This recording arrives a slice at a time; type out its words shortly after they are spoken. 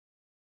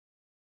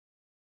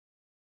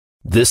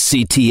This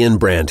CTN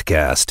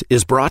Brandcast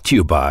is brought to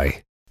you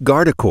by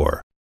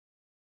Guardicore.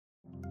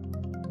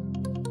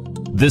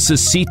 This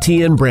is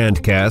CTN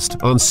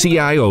Brandcast on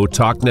CIO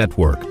Talk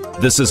Network.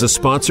 This is a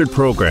sponsored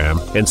program,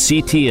 and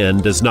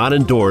CTN does not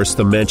endorse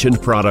the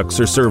mentioned products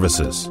or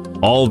services.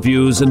 All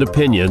views and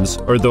opinions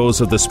are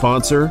those of the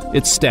sponsor,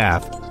 its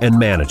staff, and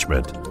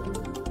management.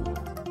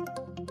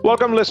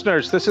 Welcome,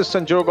 listeners. This is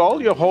Sanjog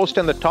Aul, your host,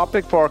 and the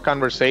topic for our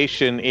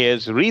conversation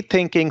is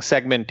Rethinking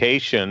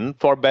Segmentation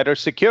for Better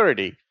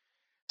Security.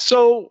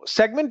 So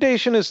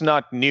segmentation is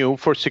not new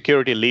for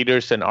security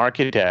leaders and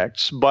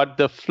architects, but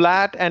the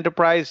flat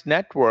enterprise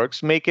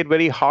networks make it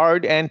very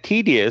hard and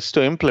tedious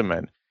to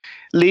implement,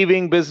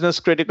 leaving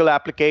business-critical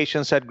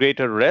applications at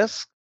greater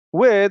risk,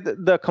 with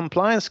the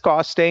compliance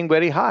costs staying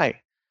very high.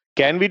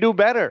 Can we do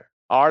better?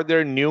 Are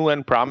there new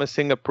and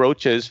promising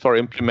approaches for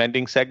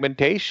implementing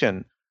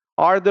segmentation?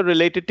 Are the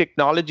related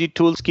technology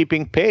tools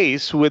keeping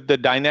pace with the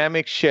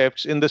dynamic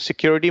shifts in the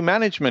security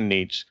management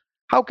needs?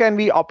 How can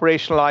we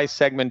operationalize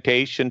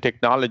segmentation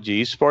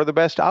technologies for the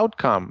best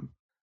outcome?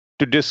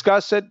 To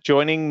discuss it,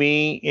 joining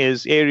me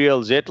is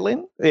Ariel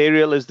Zeitlin.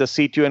 Ariel is the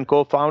CTO and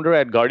Co-Founder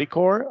at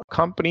Guardicore, a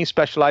company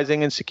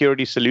specializing in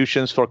security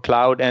solutions for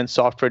cloud and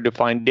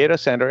software-defined data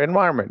center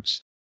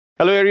environments.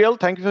 Hello, Ariel.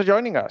 Thank you for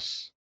joining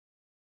us.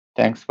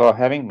 Thanks for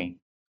having me.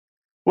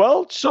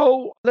 Well,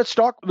 so let's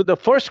start with the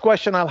first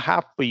question I'll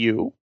have for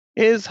you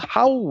is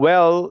how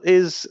well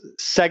is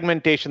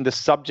segmentation, the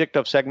subject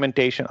of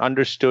segmentation,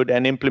 understood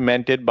and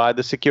implemented by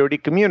the security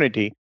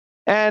community?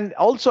 And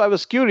also, I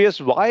was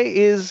curious, why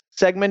is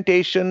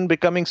segmentation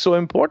becoming so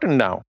important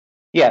now?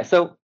 Yeah,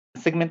 so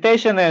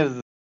segmentation is,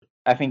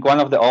 I think, one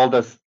of the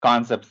oldest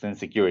concepts in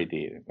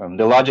security.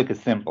 The logic is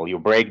simple. You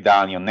break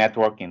down your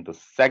network into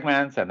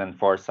segments and then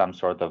force some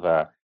sort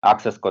of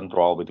access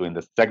control between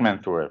the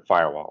segment through a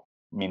firewall.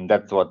 I mean,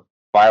 that's what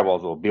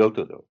firewalls will build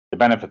to do. The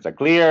benefits are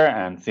clear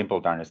and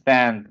simple to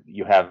understand.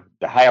 You have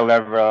the higher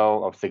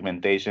level of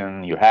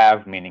segmentation you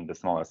have, meaning the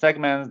smaller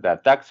segments, the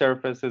attack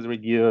surface is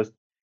reduced,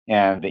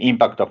 and the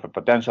impact of a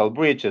potential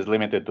breach is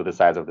limited to the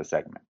size of the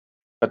segment.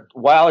 But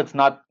while it's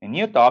not a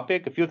new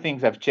topic, a few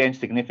things have changed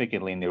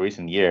significantly in the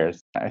recent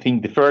years. I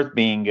think the first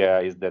being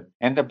is that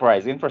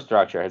enterprise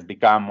infrastructure has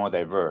become more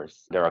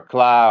diverse. There are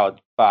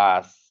cloud,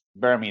 PaaS,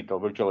 bare metal,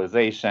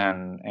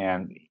 virtualization,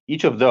 and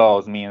each of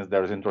those means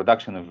there's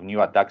introduction of new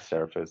attack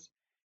surface,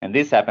 and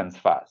this happens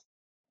fast.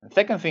 The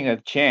second thing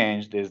that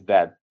changed is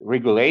that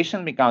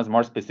regulation becomes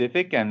more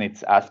specific and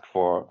it's asked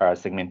for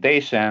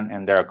segmentation,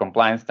 and there are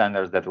compliance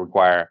standards that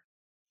require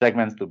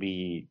segments to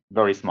be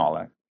very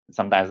small,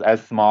 sometimes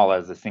as small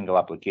as a single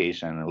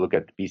application. Look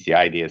at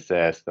PCI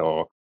DSS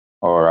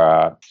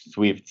or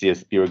Swift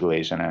CSP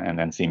regulation and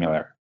then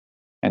similar.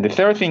 And the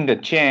third thing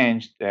that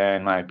changed,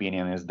 in my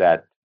opinion, is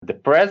that the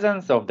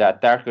presence of the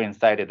attacker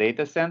inside a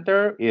data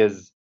center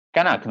is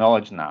kind of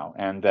acknowledged now.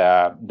 And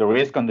the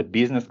risk on the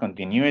business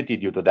continuity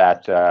due to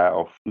that,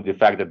 of the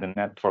fact that the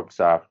networks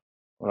are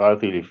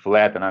relatively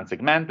flat and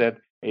unsegmented,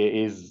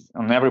 is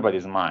on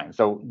everybody's mind.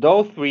 So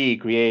those three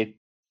create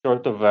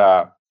sort of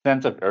a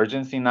sense of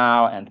urgency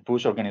now and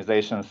push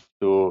organizations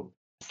to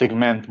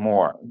segment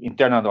more.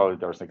 Internal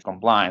auditors like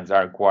compliance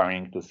are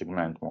requiring to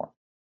segment more.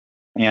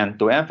 And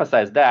to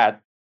emphasize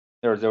that,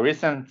 there's a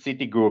recent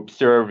Citigroup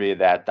survey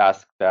that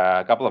asked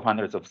a couple of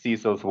hundreds of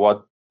CISOs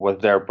what was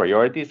their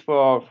priorities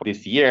for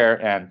this year.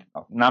 And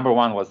number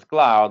one was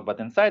cloud, but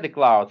inside the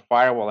cloud,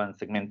 firewall and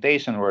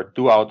segmentation were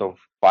 2 out of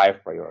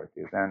 5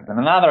 priorities. And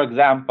another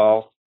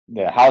example,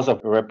 the House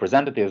of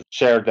Representatives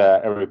shared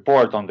a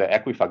report on the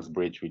Equifax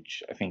breach,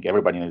 which I think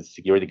everybody in the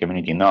security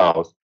community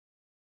knows.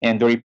 And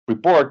the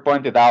report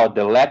pointed out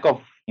the lack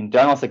of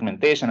internal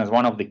segmentation as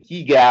one of the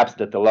key gaps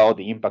that allowed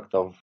the impact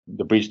of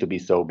the breach to be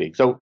so big.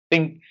 So I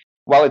think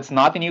while it's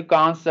not a new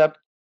concept,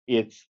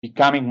 it's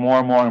becoming more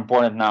and more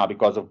important now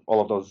because of all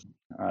of those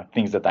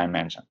things that I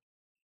mentioned.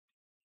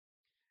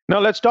 Now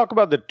let's talk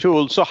about the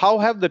tools. So how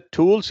have the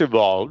tools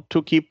evolved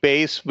to keep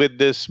pace with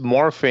this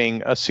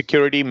morphing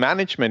security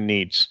management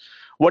needs?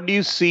 What do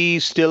you see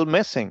still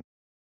missing?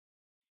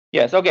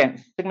 Yes,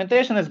 again,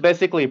 segmentation is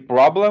basically a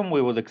problem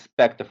we would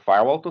expect a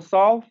firewall to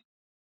solve.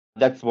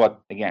 That's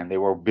what, again, they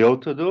were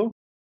built to do.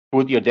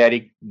 Put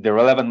the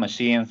relevant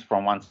machines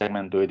from one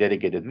segment to a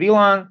dedicated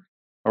VLAN,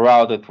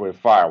 routed through a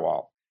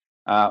firewall.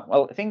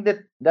 Well, I think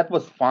that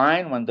was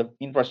fine when the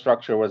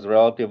infrastructure was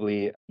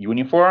relatively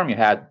uniform. You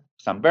had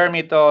some bare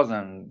metals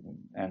and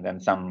then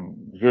some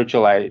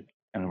virtualized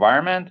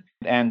environment,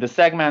 and the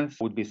segments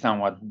would be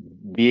somewhat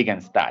big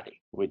and static,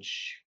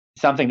 which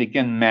is something they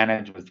can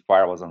manage with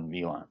firewalls and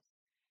VLANs.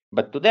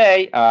 But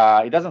today,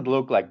 it doesn't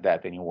look like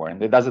that anymore,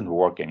 and it doesn't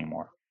work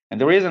anymore.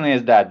 And the reason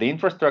is that the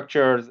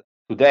infrastructures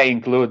today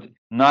include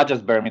not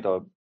just bare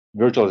metal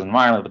virtual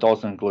environment, but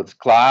also includes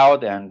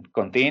cloud and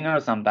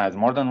containers, sometimes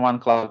more than one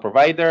cloud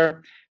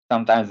provider,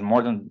 sometimes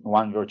more than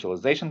one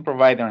virtualization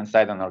provider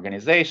inside an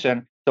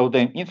organization. So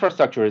the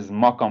infrastructure is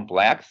more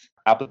complex.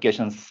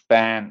 Applications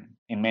span,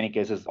 in many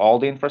cases, all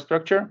the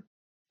infrastructure.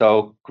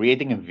 So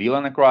creating a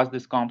VLAN across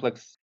this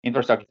complex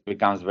infrastructure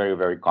becomes very,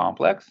 very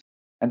complex.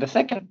 And the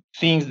second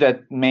thing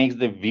that makes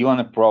the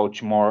VLAN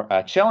approach more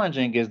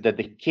challenging is that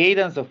the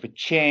cadence of a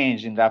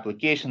change in the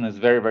application is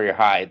very, very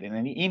high,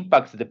 and it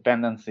impacts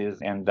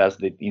dependencies and thus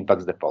it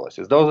impacts the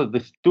policies. Those are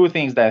the two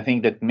things that I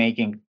think that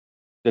making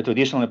the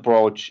traditional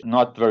approach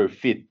not very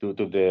fit to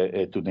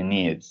the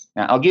needs.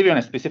 Now, I'll give you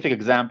a specific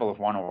example of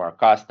one of our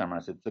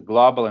customers. It's a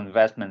global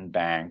investment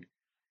bank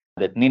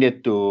that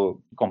needed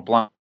to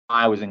comply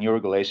with a new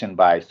regulation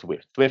by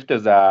SWIFT. SWIFT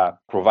is a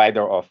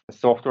provider of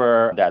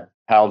software that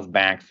helps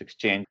banks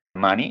exchange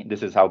money.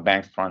 This is how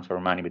banks transfer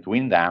money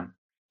between them.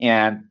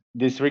 And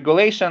this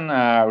regulation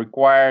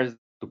requires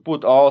to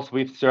put all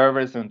SWIFT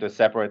servers into a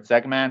separate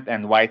segment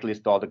and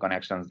whitelist all the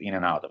connections in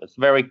and out of it. It's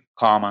very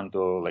common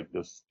to like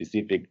the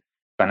specific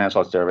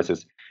financial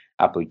services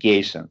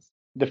applications.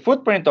 The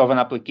footprint of an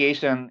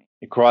application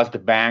across the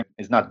bank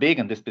is not big.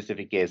 In this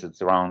specific case,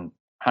 it's around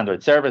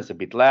 100 servers, a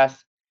bit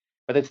less,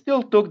 but it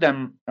still took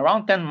them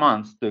around 10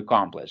 months to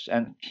accomplish.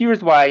 And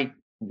here's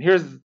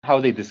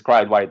how they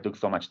described why it took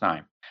so much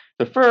time.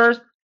 So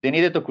first, they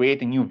needed to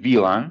create a new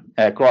VLAN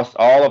across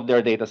all of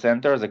their data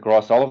centers,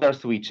 across all of their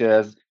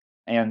switches,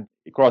 and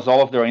across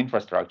all of their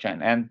infrastructure.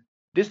 And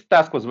this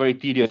task was very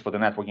tedious for the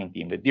networking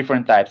team. The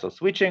different types of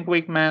switching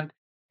equipment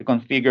to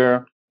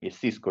configure a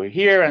Cisco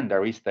here and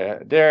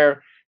Arista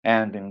there,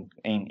 and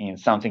in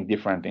something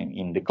different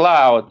in the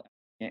cloud.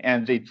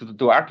 And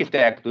to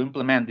architect, to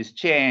implement this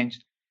change,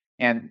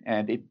 and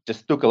it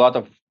just took a lot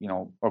of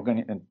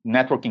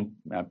networking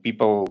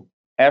people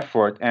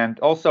effort. And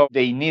also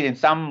they need, in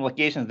some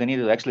locations, they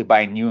needed to actually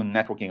buy new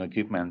networking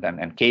equipment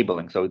and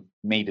cabling. So it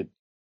made it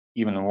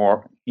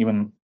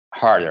even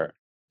harder.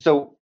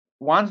 So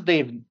once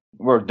they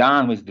were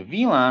done with the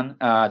VLAN,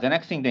 the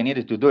next thing they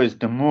needed to do is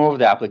to move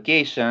the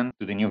application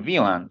to the new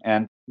VLAN.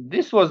 And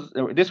this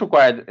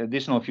required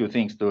additional few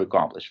things to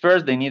accomplish.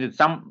 First, they needed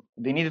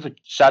to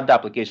shut the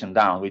application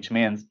down, which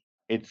means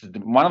it's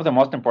one of the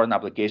most important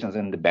applications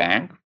in the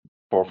bank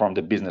from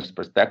the business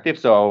perspective.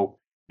 So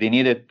they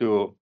needed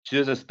to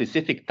choose a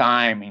specific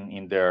time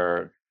in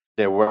their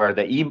where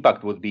the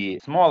impact would be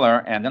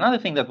smaller. And another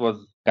thing that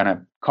was kind of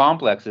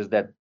complex is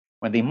that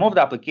when they moved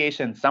the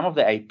application, some of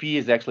the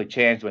IPs actually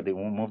changed when they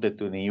moved it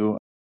to the new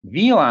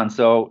VLAN.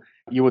 So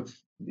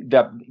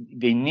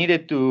they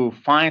needed to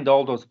find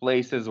all those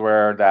places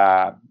where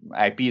the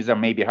IPs are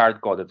maybe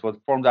hard-coded. So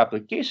from the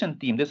application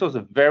team, this was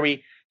a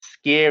very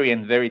scary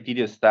and very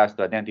tedious task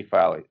to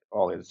identify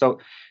all it. So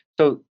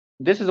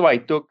this is why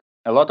it took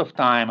a lot of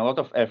time, a lot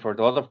of effort,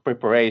 a lot of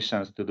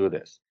preparations to do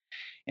this.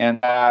 And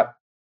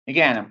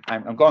again,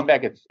 I'm going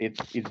back.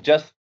 It's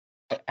just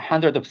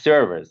 100 of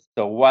servers.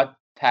 So what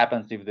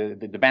happens if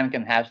the bank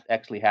can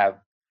actually have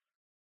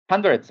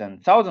hundreds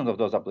and thousands of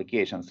those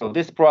applications? So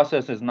this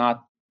process is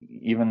not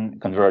even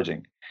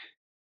converging.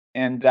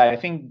 And I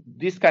think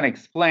this kind of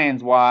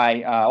explains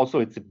why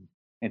also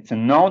it's a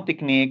known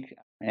technique,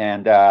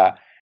 and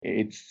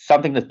it's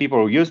something that people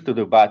are used to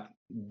do. But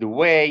the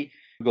way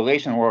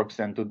regulation works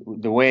and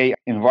the way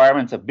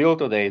environments are built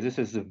today, this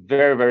is a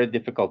very, very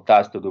difficult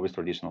task to do with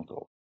traditional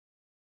tools.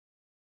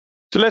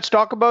 So let's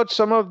talk about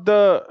some of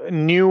the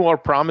new or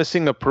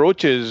promising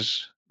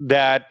approaches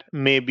that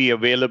may be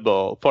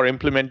available for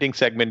implementing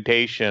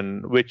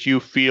segmentation, which you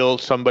feel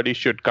somebody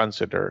should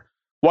consider.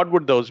 What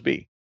would those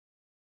be?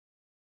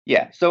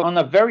 Yeah, so on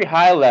a very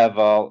high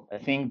level, I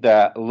think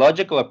the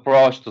logical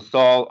approach to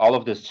solve all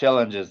of these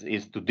challenges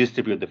is to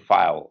distribute the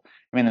firewall.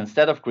 I mean,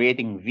 instead of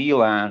creating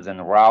VLANs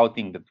and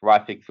routing the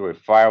traffic through a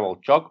firewall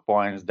choke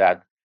points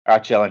that are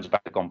challenged by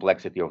the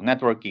complexity of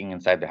networking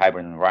inside the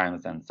hybrid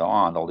environments and so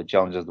on, all the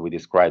challenges that we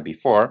described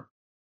before,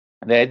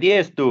 the idea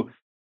is to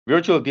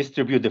virtually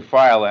distribute the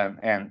firewall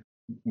and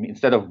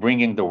instead of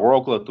bringing the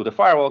workload to the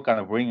firewall, kind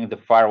of bringing the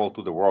firewall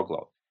to the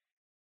workload.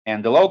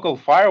 And the local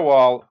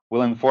firewall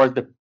will enforce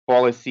the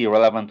policy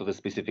relevant to the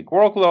specific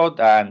workload.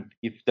 And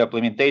if the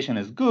implementation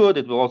is good,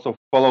 it will also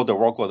follow the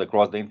workload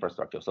across the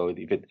infrastructure. So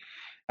if it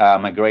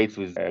migrates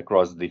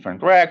across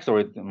different racks or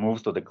it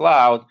moves to the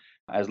cloud,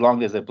 as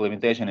long as the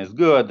implementation is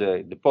good,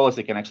 the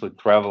policy can actually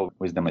travel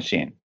with the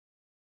machine.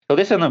 So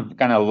this is on a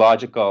kind of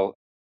logical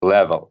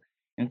level.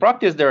 In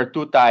practice, there are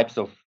two types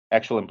of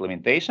actual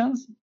implementations.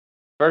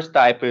 First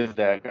type is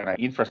the kind of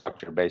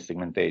infrastructure-based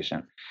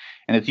segmentation,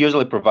 and it's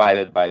usually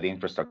provided by the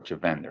infrastructure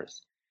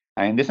vendors.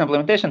 And in this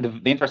implementation,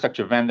 the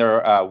infrastructure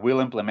vendor will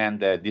implement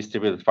the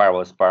distributed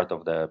firewall as part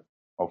of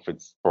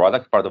its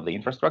product, part of the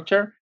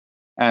infrastructure,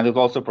 and it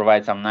also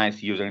provides some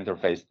nice user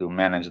interface to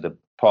manage the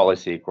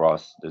policy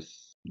across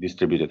this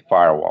distributed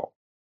firewall.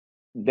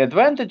 The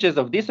advantages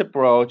of this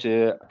approach,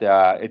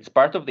 it's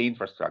part of the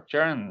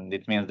infrastructure, and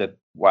it means that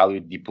while you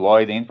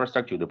deploy the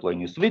infrastructure, you deploy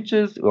new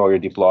switches, or you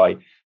deploy,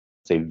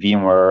 say,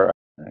 VMware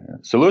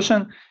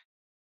solution,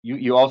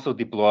 you also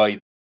deploy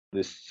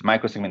this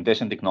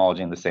microsegmentation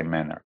technology in the same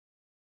manner.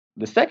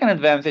 The second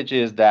advantage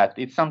is that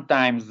it's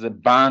sometimes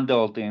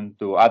bundled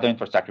into other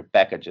infrastructure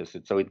packages,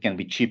 so it can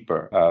be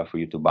cheaper for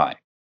you to buy.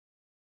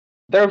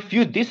 There are a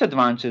few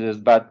disadvantages,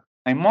 but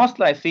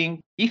I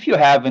think if you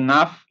have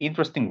enough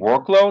interesting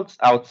workloads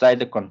outside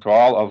the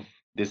control of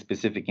this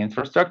specific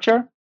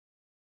infrastructure,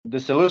 The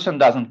solution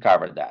doesn't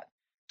cover that.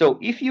 So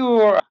if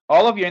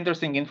all of your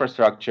interesting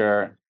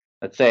infrastructure,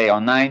 let's say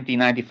on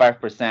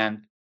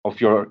 95% of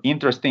your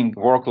interesting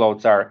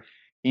workloads are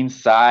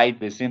inside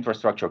this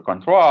infrastructure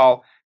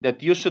control,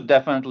 that you should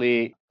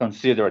definitely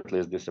consider at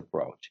least this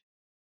approach.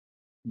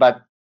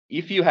 But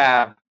if you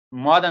have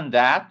more than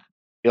that,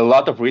 a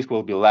lot of risk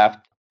will be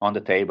left on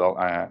the table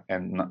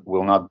and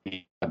will not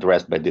be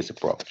addressed by this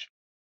approach.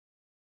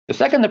 The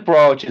second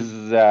approach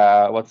is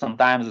what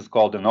sometimes is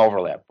called an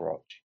overlay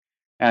approach,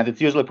 and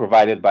it's usually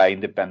provided by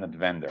independent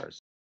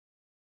vendors.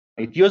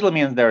 It usually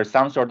means there is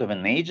some sort of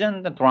an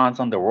agent that runs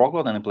on the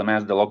workload and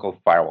implements the local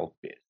firewall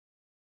piece.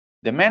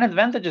 The main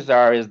advantages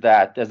is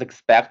that, as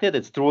expected,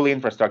 it's truly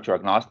infrastructure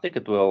agnostic.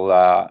 It will,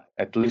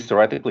 at least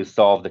theoretically,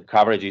 solve the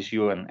coverage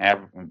issue in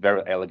a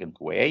very elegant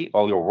way.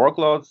 All your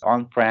workloads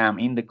on-prem,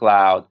 in the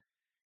cloud,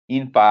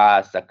 in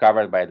PaaS are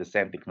covered by the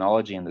same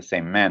technology in the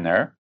same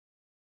manner.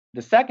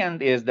 The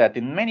second is that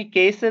in many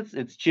cases,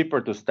 it's cheaper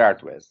to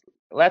start with.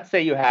 Let's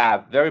say you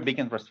have very big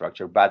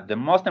infrastructure, but the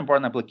most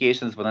important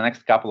applications for the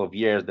next couple of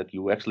years that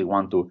you actually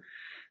want to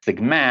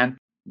segment,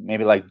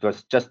 maybe like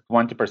just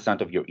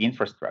 20% of your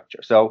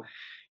infrastructure. So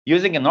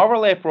using an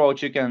overlay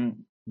approach, you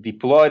can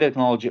deploy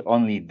technology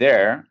only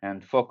there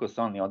and focus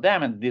only on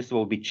them, and this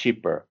will be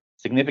cheaper,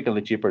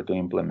 significantly cheaper to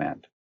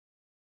implement.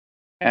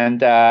 And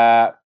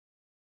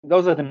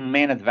those are the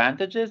main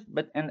advantages.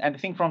 And I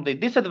think from the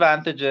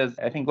disadvantages,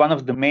 I think one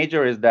of the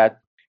major is that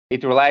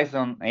it relies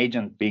on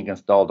agents being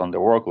installed on the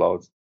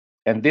workloads.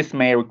 And this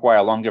may require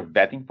a longer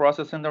vetting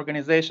process in the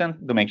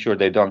organization to make sure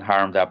they don't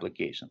harm the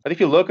application. But if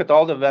you look at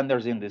all the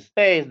vendors in this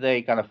space,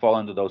 they kind of fall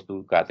into those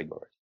two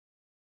categories.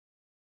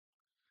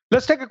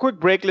 Let's take a quick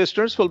break,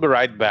 listeners. We'll be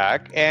right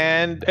back.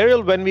 And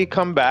Ariel, when we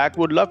come back,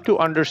 would love to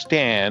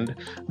understand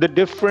the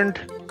different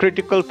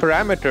critical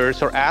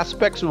parameters or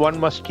aspects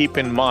one must keep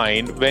in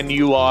mind when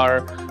you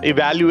are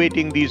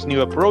evaluating these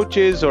new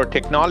approaches or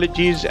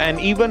technologies, and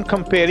even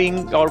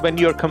comparing, or when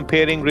you're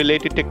comparing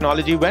related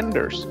technology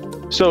vendors.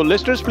 So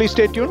listeners, please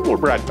stay tuned. We'll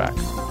be right back.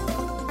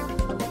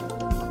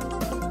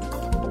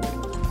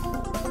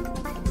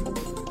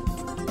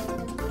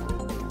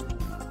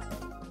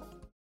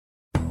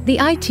 The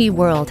IT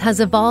world has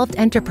evolved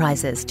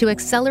enterprises to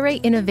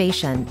accelerate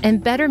innovation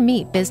and better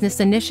meet business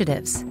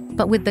initiatives.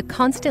 But with the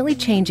constantly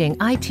changing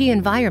IT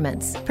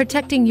environments,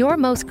 protecting your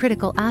most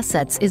critical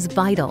assets is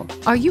vital.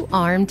 Are you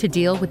armed to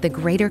deal with the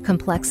greater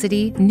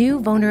complexity, new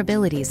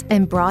vulnerabilities,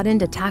 and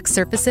broadened attack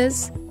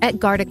surfaces? At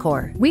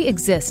Guardicore, we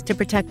exist to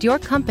protect your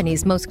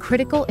company's most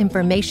critical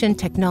information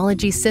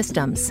technology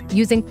systems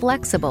using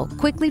flexible,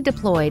 quickly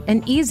deployed,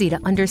 and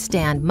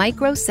easy-to-understand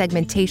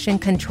micro-segmentation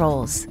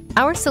controls.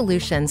 Our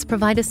solutions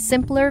provide a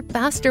simpler,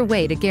 faster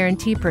way to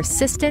guarantee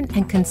persistent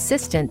and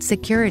consistent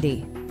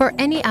security for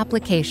any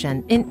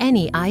application in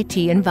any IT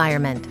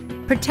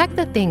environment. Protect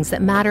the things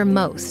that matter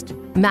most.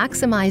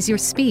 Maximize your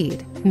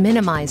speed.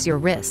 Minimize your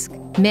risk.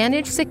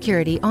 Manage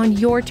security on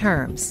your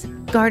terms.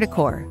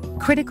 Guardicore.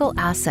 Critical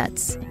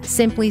assets.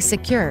 Simply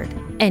secured.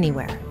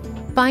 Anywhere.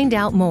 Find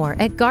out more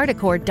at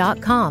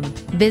Guardicore.com.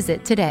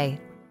 Visit today.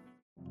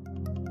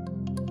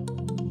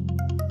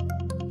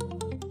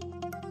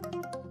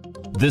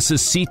 This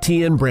is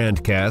CTN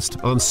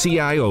Brandcast on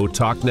CIO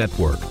Talk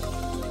Network.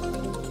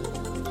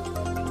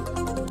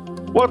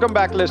 Welcome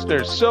back,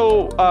 listeners.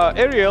 So,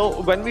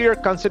 Ariel, when we are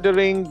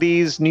considering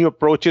these new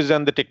approaches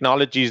and the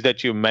technologies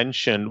that you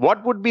mentioned,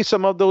 what would be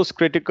some of those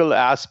critical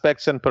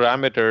aspects and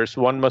parameters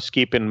one must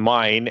keep in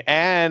mind?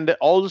 And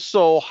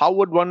also, how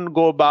would one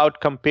go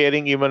about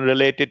comparing even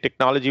related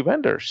technology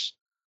vendors?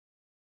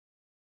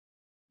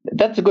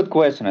 That's a good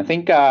question. I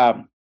think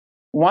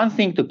one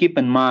thing to keep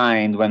in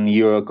mind when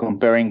you're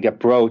comparing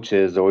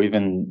approaches or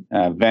even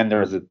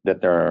vendors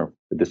that are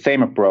the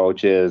same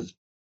approach is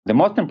the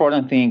most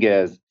important thing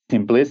is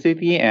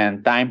simplicity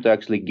and time to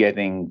actually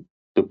getting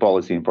to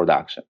policy in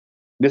production.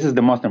 This is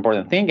the most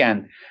important thing,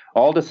 and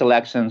all the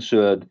selections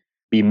should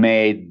be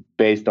made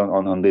based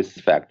on this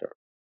factor.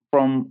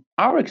 From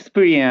our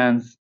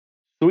experience,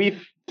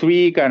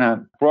 three kind of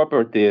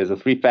properties or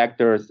three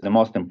factors the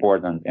most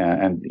important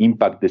and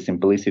impact the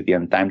simplicity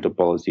and time to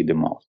policy the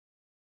most.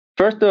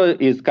 First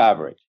is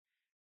coverage.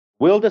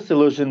 Will the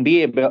solution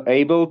be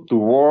able to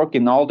work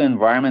in all the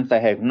environments I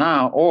have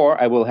now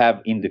or I will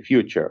have in the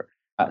future?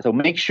 So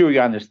make sure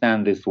you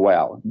understand this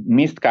well.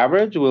 Missed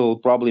coverage will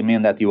probably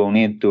mean that you will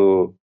need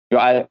to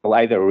either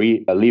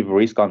leave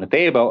risk on the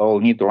table or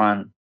will need to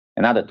run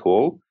another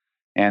tool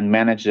and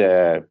manage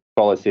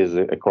policies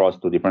across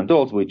two different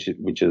tools, which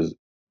is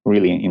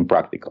really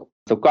impractical.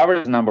 So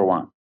coverage is number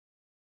one.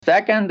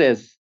 Second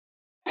is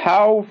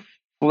how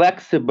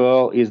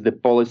flexible is the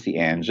policy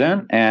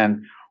engine,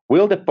 and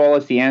will the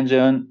policy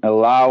engine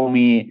allow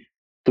me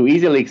to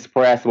easily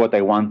express what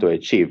I want to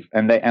achieve?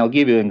 And I'll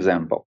give you an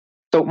example.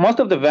 So most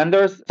of the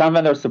vendors, some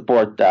vendors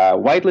support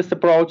whitelist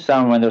approach,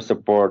 some vendors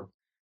support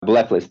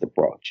blacklist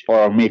approach,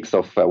 or a mix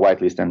of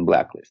whitelist and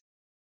blacklist.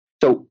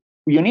 So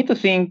you need to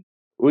think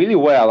really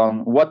well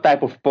on what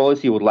type of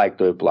policy you would like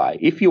to apply.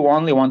 If you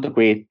only want to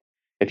create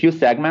a few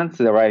segments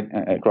right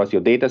across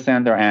your data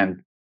center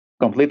and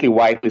completely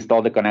whitelist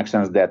all the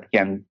connections that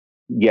can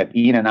get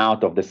in and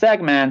out of the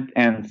segment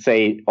and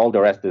say all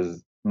the rest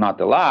is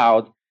not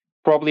allowed,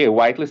 probably a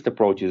whitelist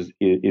approach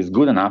is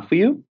good enough for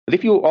you. But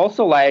if you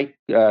also like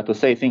to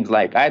say things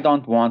like, I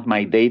don't want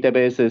my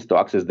databases to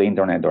access the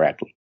internet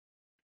directly,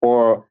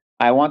 or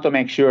I want to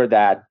make sure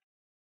that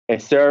a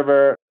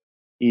server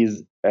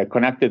is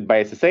connected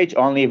by SSH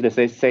only if the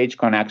SSH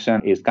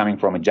connection is coming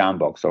from a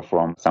Jambox or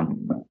from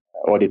some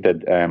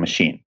audited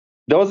machine.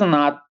 Those are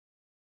not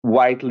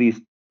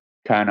whitelist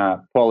kind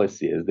of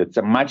policies. That's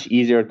much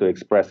easier to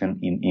express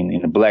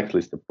in a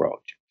blacklist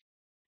approach.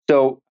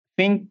 So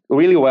think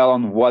really well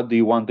on what do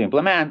you want to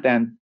implement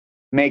and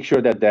make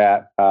sure that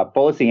the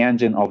policy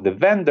engine of the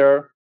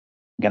vendor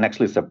can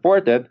actually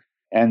support it.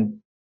 And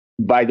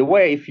by the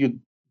way, if you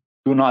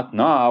do not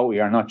know, we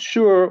are not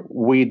sure,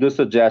 we do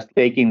suggest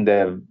taking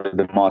the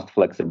most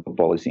flexible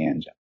policy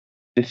engine.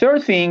 The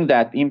third thing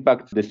that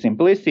impacts the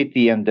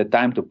simplicity and the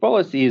time to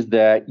policy is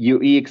the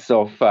UX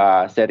of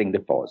setting the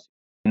policy.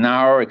 In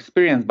our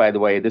experience, by the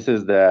way, this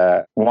is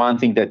the one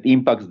thing that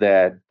impacts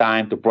the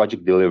time to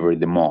project delivery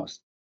the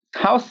most.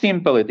 How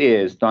simple it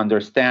is to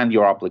understand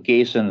your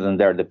applications and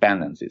their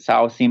dependencies,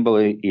 how simple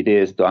it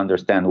is to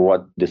understand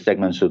what the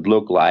segment should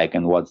look like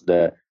and what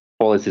the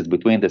policies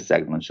between the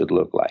segments should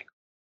look like.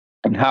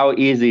 And how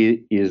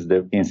easy is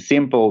the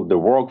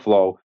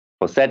workflow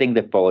for setting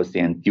the policy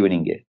and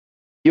tuning it.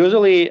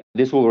 Usually,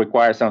 this will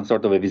require some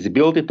sort of a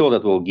visibility tool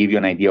that will give you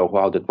an idea of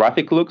how the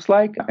traffic looks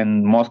like,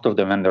 and most of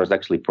the vendors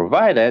actually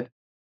provide it.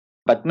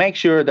 But make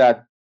sure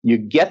that you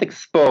get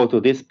exposed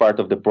to this part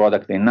of the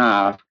product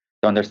enough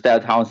to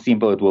understand how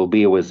simple it will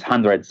be with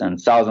hundreds and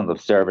thousands of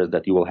servers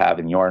that you will have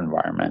in your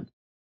environment.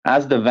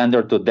 Ask the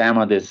vendor to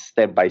demo this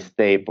step by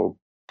step, or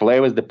play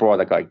with the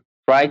product. Like,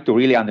 try to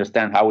really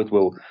understand how it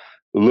will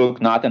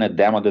look, not in a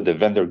demo that the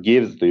vendor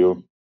gives to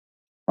you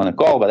on a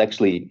call, but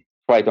actually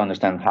try to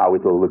understand how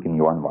it will look in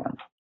your environment.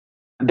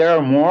 There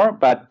are more,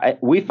 but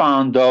we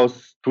found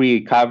those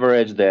three: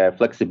 coverage, the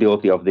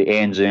flexibility of the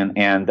engine,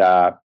 and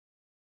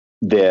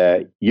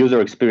the user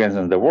experience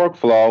and the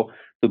workflow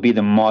to be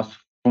the most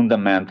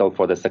fundamental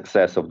for the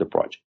success of the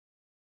project.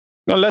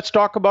 Now, let's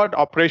talk about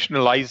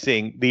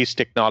operationalizing these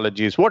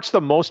technologies. What's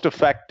the most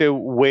effective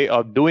way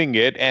of doing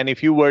it? And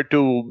if you were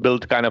to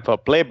build kind of a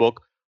playbook,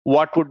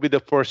 what would be the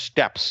first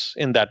steps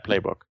in that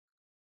playbook?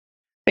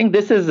 I think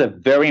this is a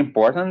very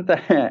important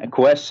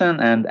question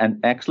and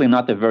actually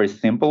not a very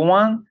simple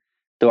one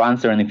to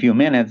answer in a few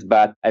minutes,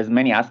 but as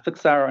many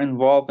aspects are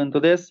involved into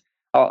this,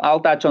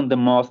 I'll touch on the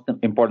most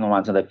important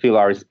ones that I feel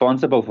are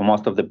responsible for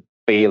most of the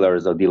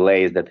failures or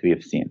delays that we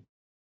have seen.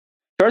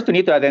 First, you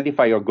need to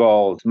identify your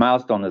goals,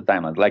 milestones, and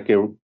timelines, like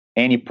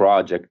any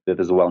project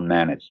that is well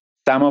managed.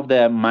 Some of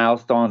the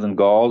milestones and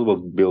goals will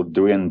be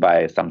driven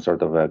by some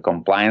sort of a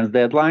compliance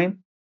deadline.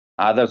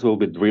 Others will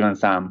be driven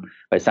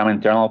by some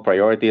internal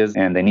priorities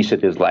and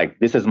initiatives like,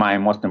 this is my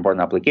most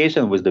important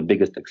application with the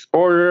biggest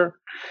exposure.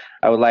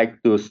 I would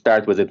like to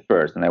start with it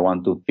first, and I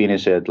want to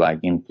finish it like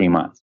in 3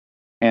 months.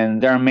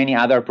 And there are many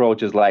other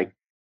approaches like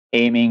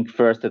aiming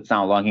first at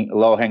some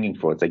low-hanging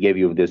fruits. I gave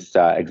you this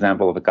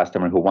example of a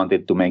customer who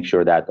wanted to make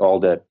sure that all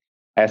the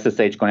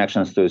SSH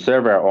connections to a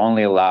server are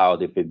only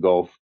allowed if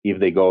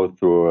they go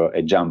through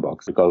a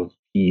Jambox, because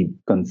he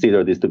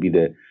considered this to be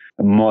the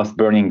most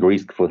burning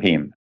risk for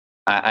him.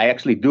 I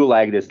actually do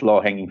like this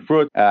low-hanging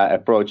fruit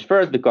approach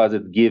first because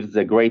it gives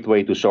a great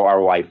way to show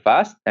ROI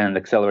fast and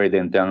accelerate the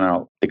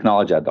internal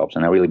technology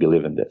adoption. I really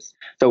believe in this.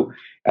 So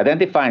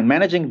identifying,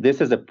 managing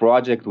this as a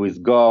project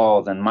with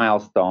goals and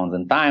milestones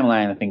and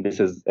timeline, I think this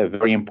is a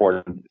very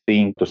important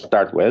thing to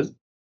start with.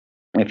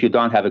 If you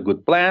don't have a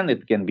good plan,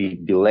 it can be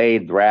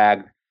delayed,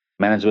 dragged.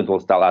 Management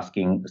will start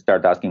asking,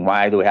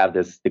 why do we have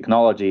this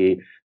technology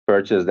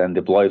purchased and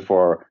deployed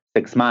for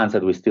 6 months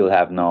that we still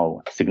have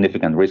no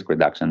significant risk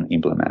reduction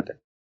implemented?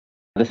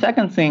 The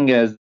second thing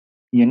is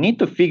you need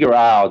to figure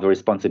out the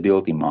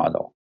responsibility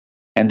model.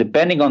 And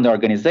depending on the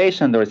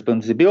organization, the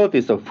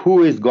responsibilities of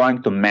who is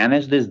going to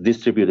manage this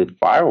distributed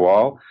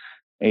firewall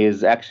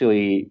is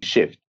actually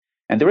shift.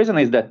 And the reason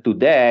is that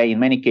today, in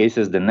many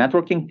cases, the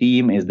networking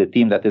team is the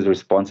team that is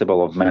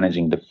responsible of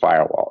managing the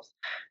firewalls.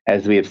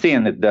 As we have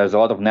seen, there's a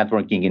lot of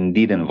networking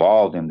indeed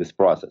involved in this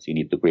process. You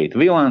need to create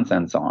VLANs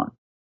and so on.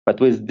 But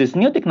with this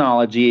new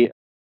technology,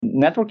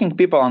 networking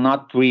people are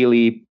not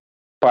really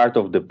part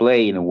of the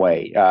play in a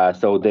way.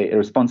 So the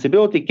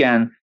responsibility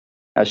can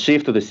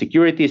shift to the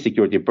security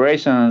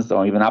operations,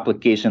 or even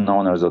application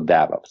owners or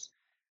DevOps.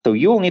 So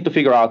you will need to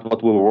figure out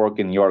what will work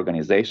in your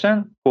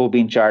organization, who will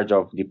be in charge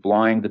of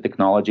deploying the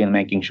technology and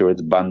making sure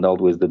it's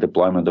bundled with the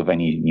deployment of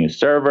any new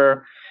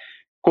server,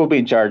 who will be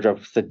in charge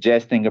of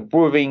suggesting,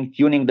 approving,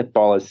 tuning the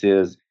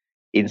policies.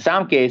 In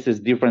some cases,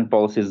 different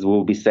policies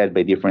will be set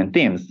by different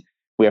teams.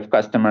 We have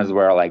customers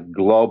where like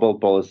global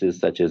policies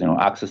such as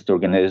access to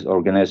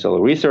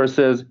organizational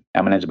resources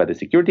are managed by the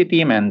security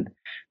team, and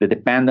the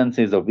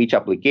dependencies of each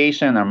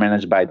application are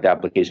managed by the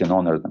application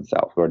owners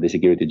themselves, where the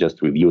security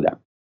just review them.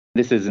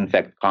 This is in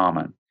fact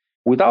common.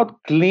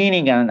 Without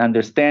cleaning and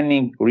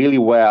understanding really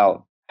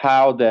well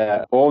how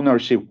the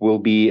ownership will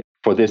be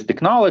for this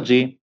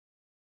technology,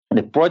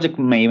 the project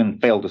may even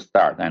fail to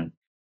start. And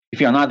if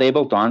you're not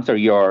able to answer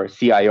your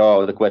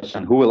CIO the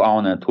question, who will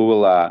own it, who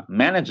will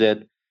manage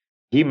it,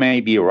 he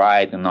may be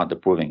right in not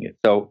approving it.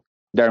 So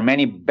there are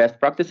many best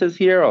practices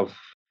here of,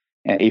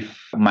 if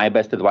my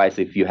best advice,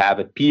 if you have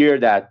a peer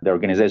that the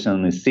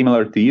organization is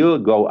similar to you,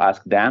 go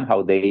ask them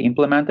how they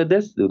implemented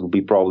this. It will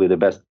be probably the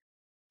best,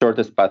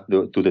 shortest path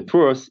to the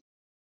truth.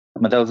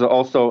 But there's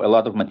also a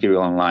lot of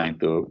material online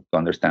to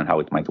understand how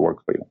it might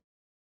work for you.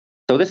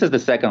 So this is the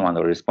second one,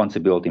 the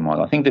responsibility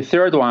model. I think the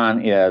third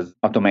one is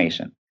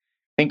automation.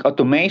 I think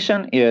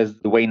automation is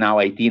the way now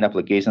IT and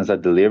applications are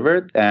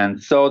delivered,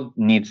 and so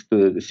needs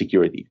to the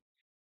security.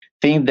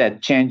 Things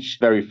that change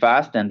very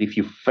fast, and if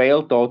you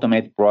fail to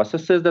automate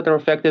processes that are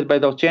affected by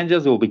those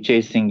changes, you'll be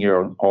chasing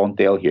your own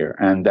tail here.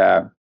 And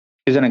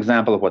here's an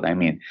example of what I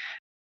mean.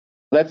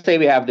 Let's say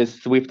we have this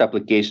Swift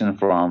application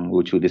from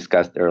which we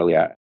discussed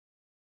earlier,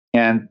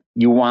 and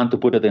you want to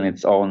put it in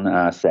its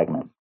own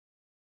segment.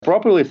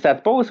 Properly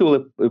set policy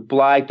will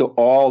apply to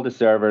all the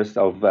servers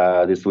of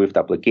the Swift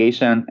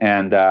application,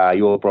 and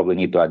you will probably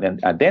need to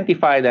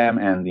identify them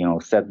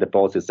and set the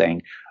policy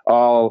saying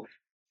all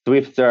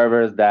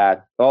servers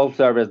that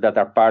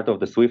are part of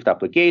the Swift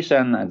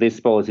application,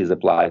 this policy is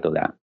applied to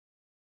them.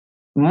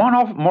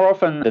 More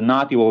often than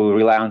not, you will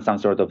rely on some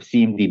sort of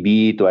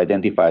CMDB to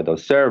identify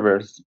those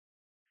servers.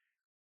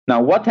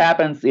 Now, what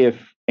happens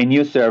if a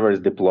new server is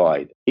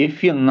deployed?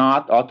 If you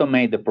not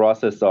automate the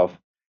process of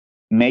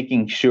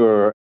making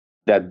sure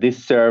that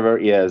this server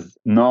is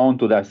known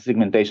to the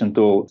segmentation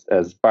tool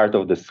as part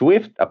of the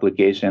Swift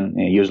application,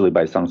 usually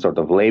by some sort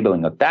of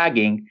labeling or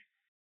tagging,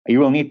 you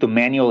will need to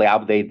manually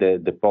update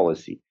the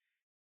policy.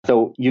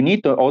 So you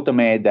need to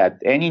automate that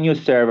any new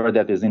server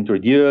that is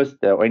introduced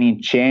or any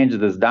change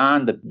that is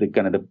done,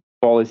 the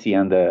policy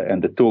and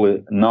the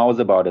tool knows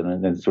about it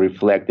and it's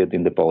reflected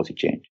in the policy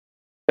change.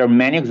 There are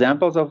many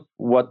examples of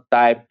what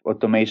type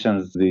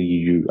automations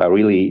you are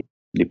really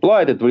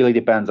deployed. It really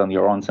depends on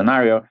your own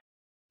scenario.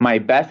 My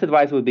best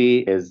advice would be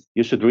is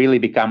you should really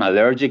become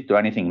allergic to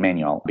anything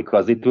manual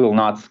because it will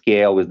not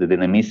scale with the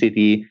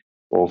dynamicity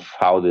of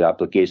how the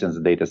applications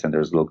and data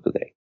centers look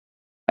today.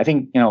 I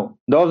think,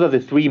 those are the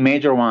three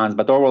major ones,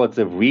 but overall, it's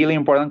a really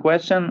important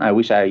question. I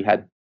wish I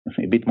had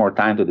a bit more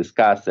time to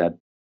discuss it.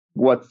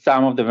 What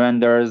some of the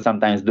vendors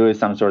sometimes do is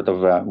some sort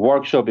of a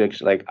workshop,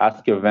 like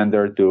ask your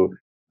vendor to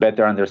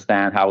better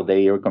understand how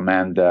they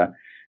recommend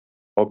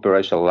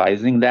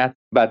operationalizing that.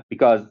 But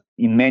because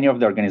in many of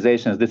the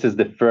organizations, this is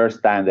the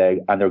first time they're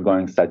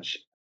undergoing such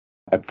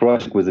a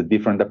project with a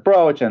different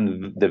approach,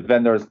 and the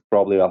vendors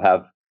probably will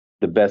have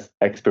the best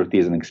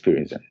expertise and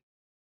experience in it.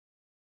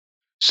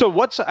 So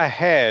what's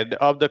ahead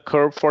of the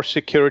curve for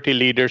security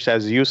leaders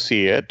as you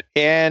see it,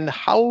 and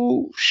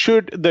how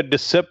should the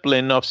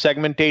discipline of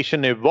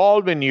segmentation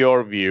evolve in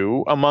your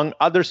view among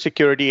other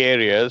security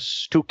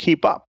areas to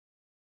keep up?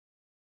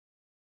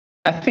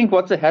 I think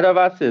what's ahead of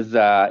us is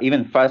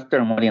even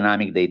faster, more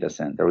dynamic data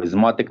center with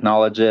more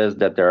technologies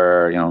that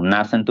are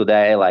nascent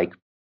today, like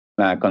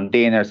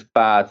containers,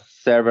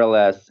 paths,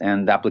 serverless,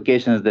 and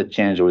applications that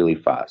change really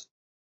fast.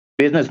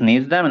 Business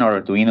needs them in order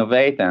to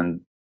innovate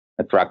and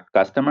attract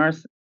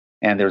customers,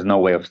 and there's no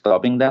way of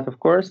stopping that, of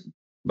course.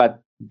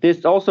 But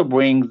this also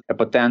brings a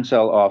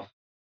potential of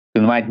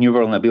to invite new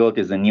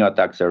vulnerabilities and new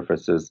attack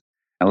surfaces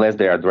unless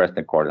they are addressed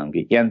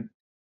accordingly. And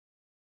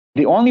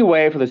the only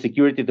way for the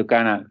security to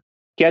kind of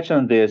catch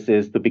on this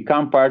is to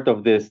become part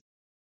of this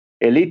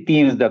elite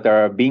teams that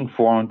are being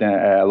formed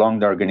along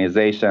the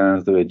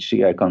organizations, which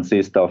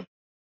consist of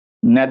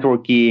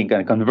networking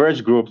and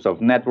converged groups of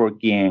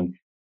networking,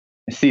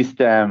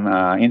 system,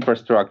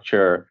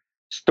 infrastructure,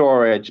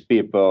 storage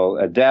people,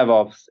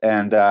 DevOps,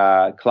 and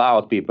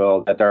cloud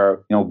people that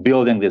are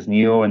building these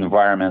new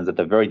environments that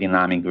are very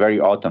dynamic, very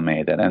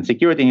automated. And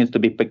security needs to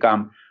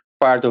become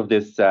part of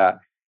this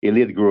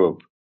elite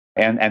group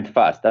and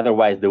fast.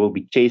 Otherwise, they will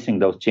be chasing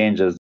those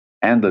changes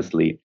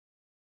endlessly.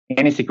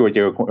 Any security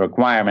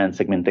requirement,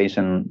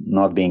 segmentation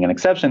not being an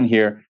exception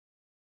here,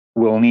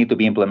 will need to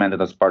be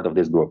implemented as part of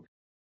this group.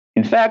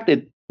 In fact,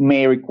 it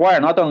may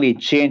require not only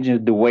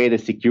changing the way the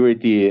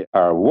security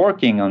are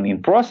working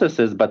in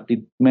processes, but it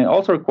may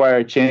also require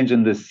a change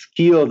in the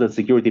skills that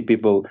security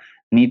people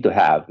need to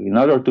have. In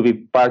order to be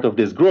part of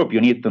this group, you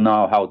need to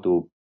know how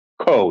to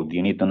code.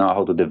 You need to know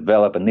how to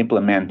develop and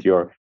implement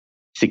your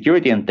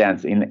security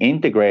intents and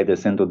integrate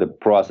this into the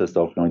process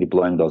of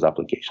deploying those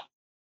applications.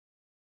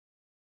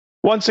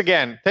 Once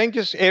again, thank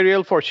you,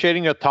 Ariel, for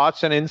sharing your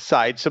thoughts and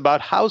insights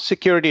about how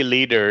security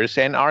leaders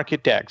and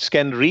architects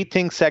can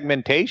rethink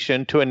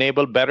segmentation to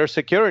enable better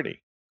security.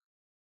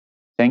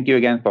 Thank you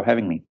again for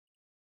having me.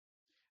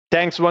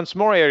 Thanks once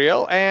more,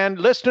 Ariel. And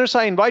listeners,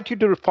 I invite you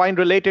to find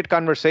related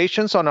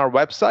conversations on our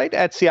website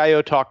at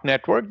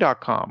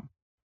ciotalknetwork.com.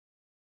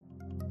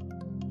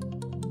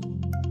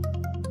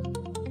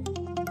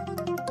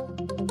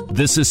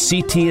 This is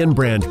CTN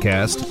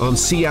Brandcast on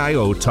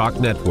CIO Talk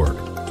Network.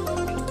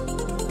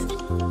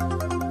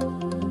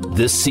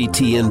 This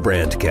CTN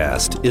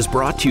Brandcast is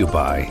brought to you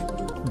by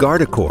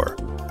Guardicore